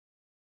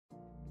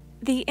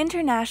The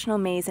International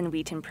Maize and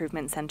Wheat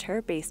Improvement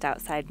Center, based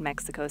outside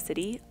Mexico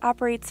City,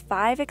 operates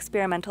 5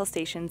 experimental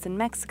stations in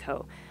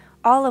Mexico,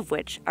 all of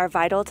which are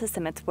vital to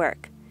Cimmit's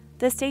work.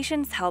 The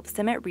stations help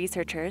Cimmyt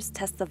researchers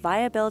test the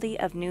viability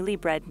of newly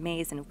bred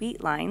maize and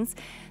wheat lines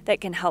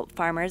that can help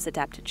farmers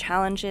adapt to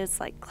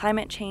challenges like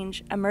climate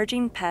change,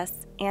 emerging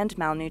pests, and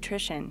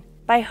malnutrition.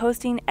 By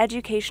hosting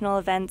educational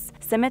events,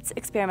 Cimmit's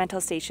experimental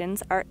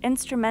stations are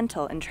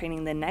instrumental in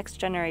training the next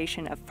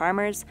generation of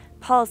farmers,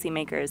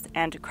 policymakers,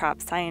 and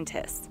crop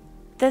scientists.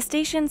 The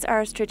stations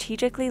are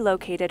strategically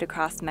located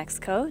across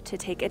Mexico to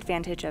take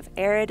advantage of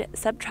arid,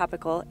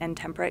 subtropical, and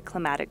temperate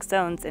climatic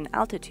zones and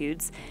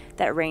altitudes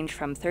that range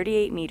from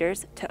 38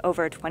 meters to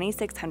over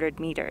 2,600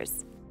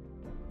 meters.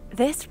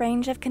 This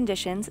range of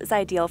conditions is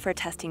ideal for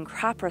testing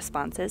crop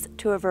responses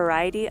to a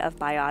variety of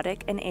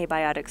biotic and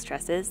abiotic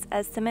stresses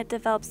as Cimmyt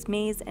develops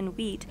maize and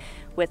wheat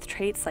with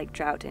traits like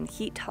drought and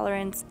heat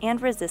tolerance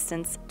and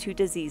resistance to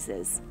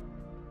diseases.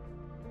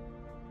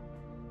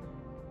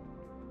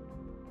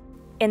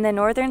 In the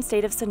northern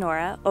state of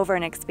Sonora, over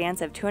an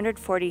expanse of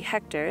 240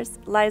 hectares,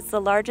 lies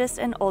the largest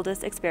and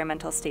oldest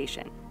experimental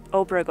station,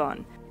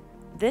 Obregón.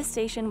 This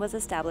station was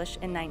established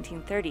in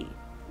 1930.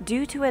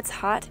 Due to its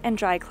hot and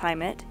dry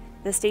climate,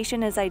 the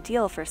station is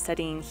ideal for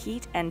studying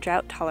heat and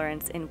drought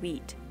tolerance in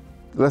wheat.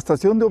 La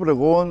estación de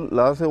Obregón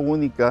la hace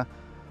única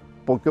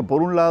porque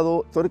por un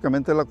lado,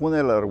 históricamente es la cuna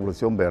de la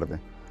Revolución Verde.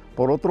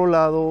 Por otro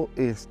lado,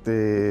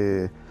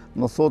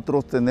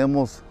 nosotros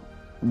tenemos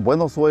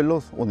buenos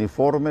suelos,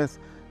 uniformes,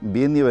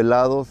 bien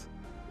nivelados.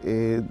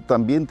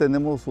 También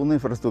tenemos una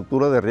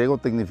infraestructura de riego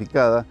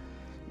tecnificada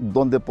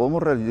donde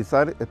podemos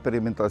realizar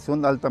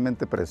experimentación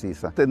altamente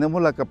precisa.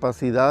 Tenemos la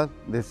capacidad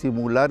de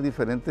simular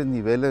diferentes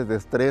niveles de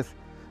estrés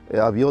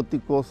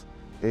abióticos,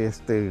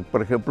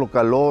 por ejemplo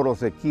calor o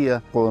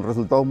sequía, con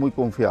resultados muy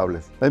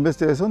confiables. La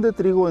investigación de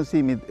trigo en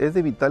Cimmyt es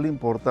de vital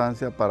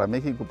importancia para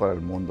México y para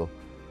el mundo,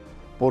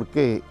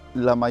 porque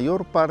la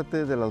mayor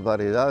parte de las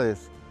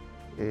variedades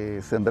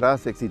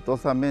sembradas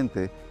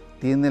exitosamente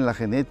tienen la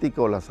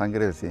genética o la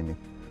sangre de Cimmyt.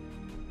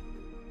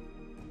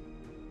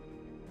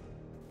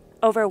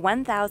 Over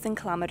 1,000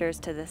 kilometers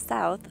to the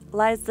south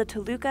lies the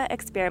Toluca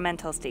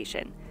Experimental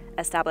Station,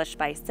 established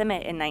by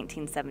Cimmyt in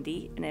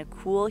 1970 in a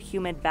cool,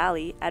 humid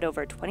valley at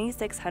over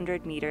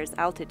 2,600 meters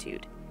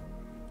altitude.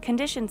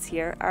 Conditions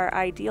here are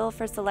ideal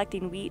for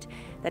selecting wheat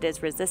that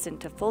is resistant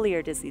to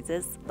foliar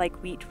diseases like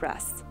wheat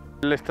rust.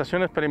 La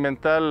estación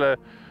experimental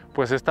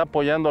pues está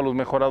apoyando a los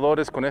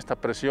mejoradores con esta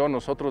presión.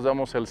 Nosotros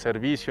damos el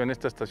servicio en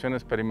esta estación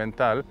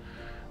experimental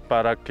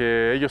para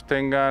que ellos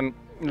tengan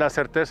la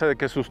certeza de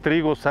que sus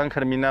trigos han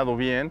germinado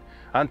bien,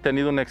 han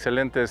tenido un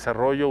excelente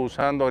desarrollo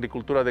usando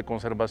agricultura de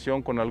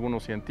conservación con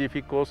algunos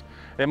científicos.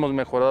 Hemos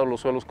mejorado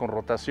los suelos con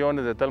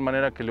rotaciones de tal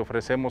manera que le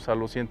ofrecemos a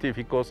los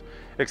científicos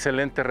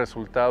excelentes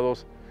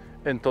resultados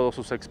en todos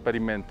sus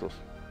experimentos.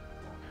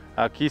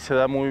 Aquí se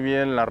da muy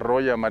bien la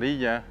roya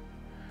amarilla,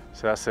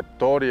 se da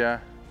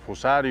septoria,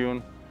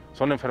 fusarium.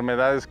 Son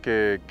enfermedades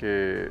que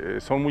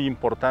son muy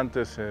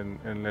importantes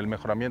en el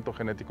mejoramiento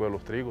genético de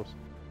los trigos.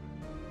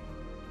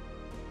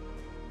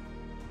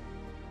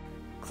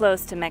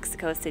 Close to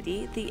Mexico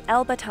City, the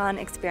El Baton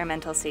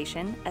Experimental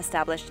Station,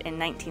 established in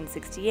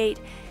 1968,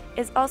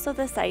 is also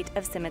the site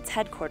of Cimmit's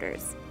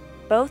headquarters.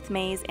 Both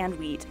maize and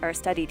wheat are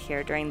studied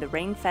here during the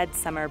rain-fed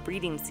summer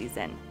breeding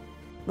season.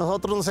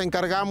 Nosotros nos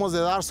encargamos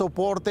de dar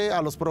soporte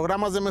a los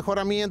programas de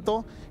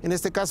mejoramiento, en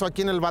este caso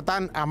aquí en El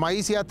Batán, a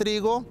maíz y a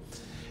trigo,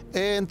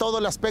 en todo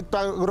el aspecto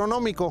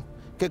agronómico,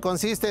 que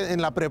consiste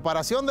en la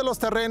preparación de los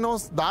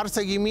terrenos, dar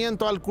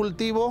seguimiento al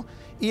cultivo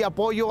y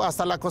apoyo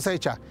hasta la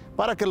cosecha,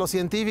 para que los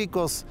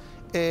científicos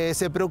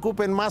se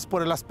preocupen más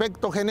por el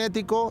aspecto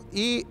genético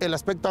y el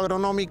aspecto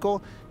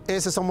agronómico.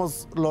 Esos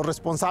somos los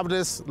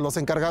responsables, los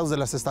encargados de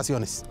las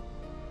estaciones.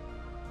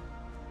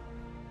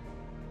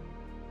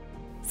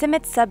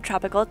 Cimmit's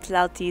subtropical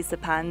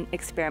Tlaltizapan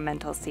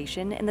experimental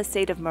station in the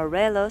state of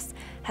Morelos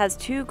has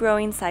 2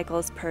 growing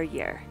cycles per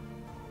year.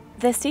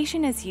 The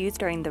station is used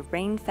during the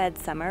rain-fed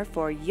summer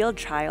for yield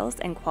trials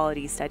and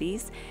quality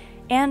studies,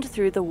 and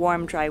through the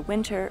warm, dry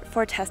winter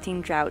for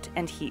testing drought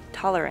and heat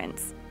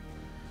tolerance.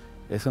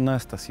 Es una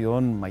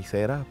estación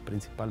maicera,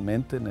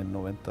 principalmente en el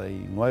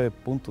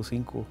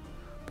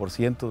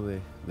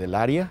 99.5% del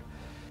área.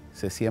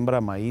 Se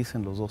siembra maíz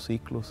en los 2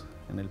 ciclos,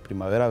 en el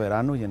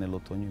primavera-verano y en el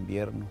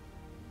otoño-invierno.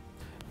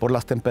 Por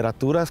las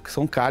temperaturas que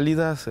son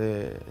cálidas,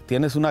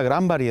 tienes una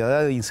gran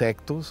variedad de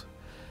insectos,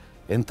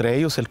 entre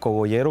ellos el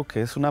cogollero,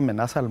 que es una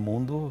amenaza al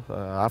mundo,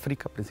 a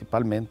África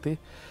principalmente.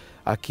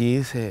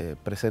 Aquí se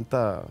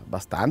presenta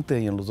bastante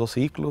y en los 2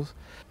 ciclos.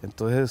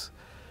 Entonces,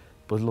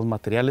 pues los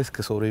materiales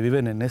que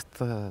sobreviven en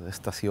esta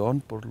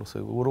estación, por lo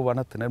seguro, van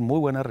a tener muy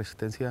buena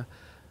resistencia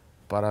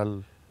para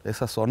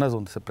esas zonas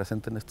donde se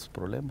presenten estos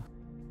problemas.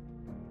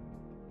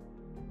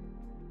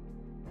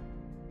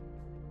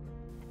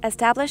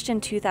 Established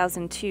in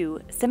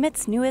 2002,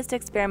 Cimmit's newest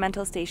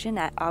experimental station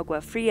at Agua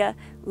Fria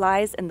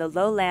lies in the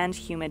lowland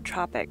humid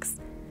tropics.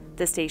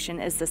 The station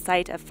is the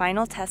site of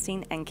final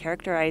testing and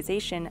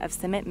characterization of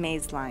Cimmyt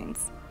maize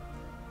lines.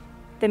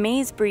 The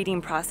maize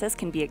breeding process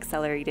can be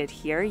accelerated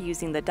here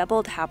using the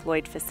doubled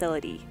haploid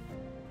facility.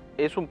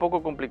 Es un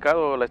poco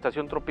complicado la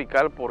estación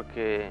tropical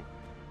porque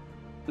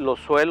los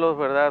suelos,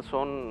 ¿verdad?,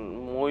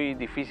 son muy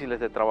difíciles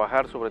de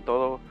trabajar, sobre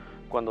todo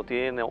cuando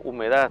tienen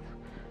humedad.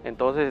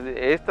 Entonces,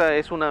 esta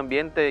es un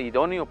ambiente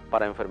idóneo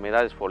para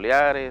enfermedades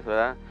foliares,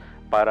 ¿verdad?,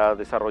 para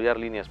desarrollar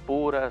líneas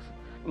puras,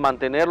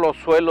 mantener los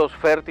suelos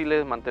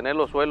fértiles, mantener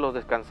los suelos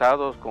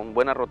descansados con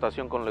buena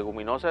rotación con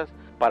leguminosas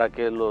para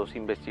que los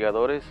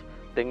investigadores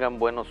tengan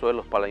buenos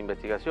suelos para la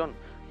investigación.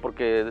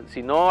 Porque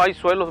si no hay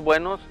suelos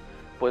buenos,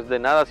 pues de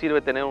nada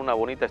sirve tener una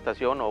bonita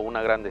estación o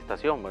una grande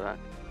estación, ¿verdad?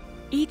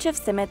 Each of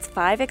Cimmit's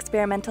 5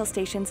 experimental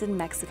stations in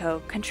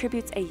Mexico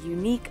contributes a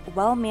unique,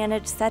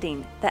 well-managed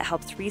setting that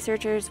helps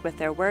researchers with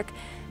their work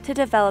to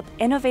develop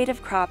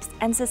innovative crops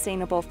and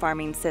sustainable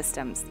farming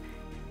systems.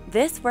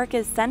 This work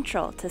is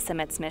central to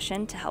Cimmit's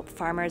mission to help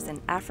farmers in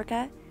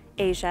Africa,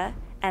 Asia,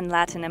 and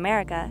Latin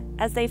America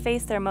as they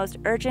face their most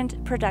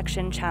urgent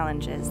production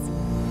challenges.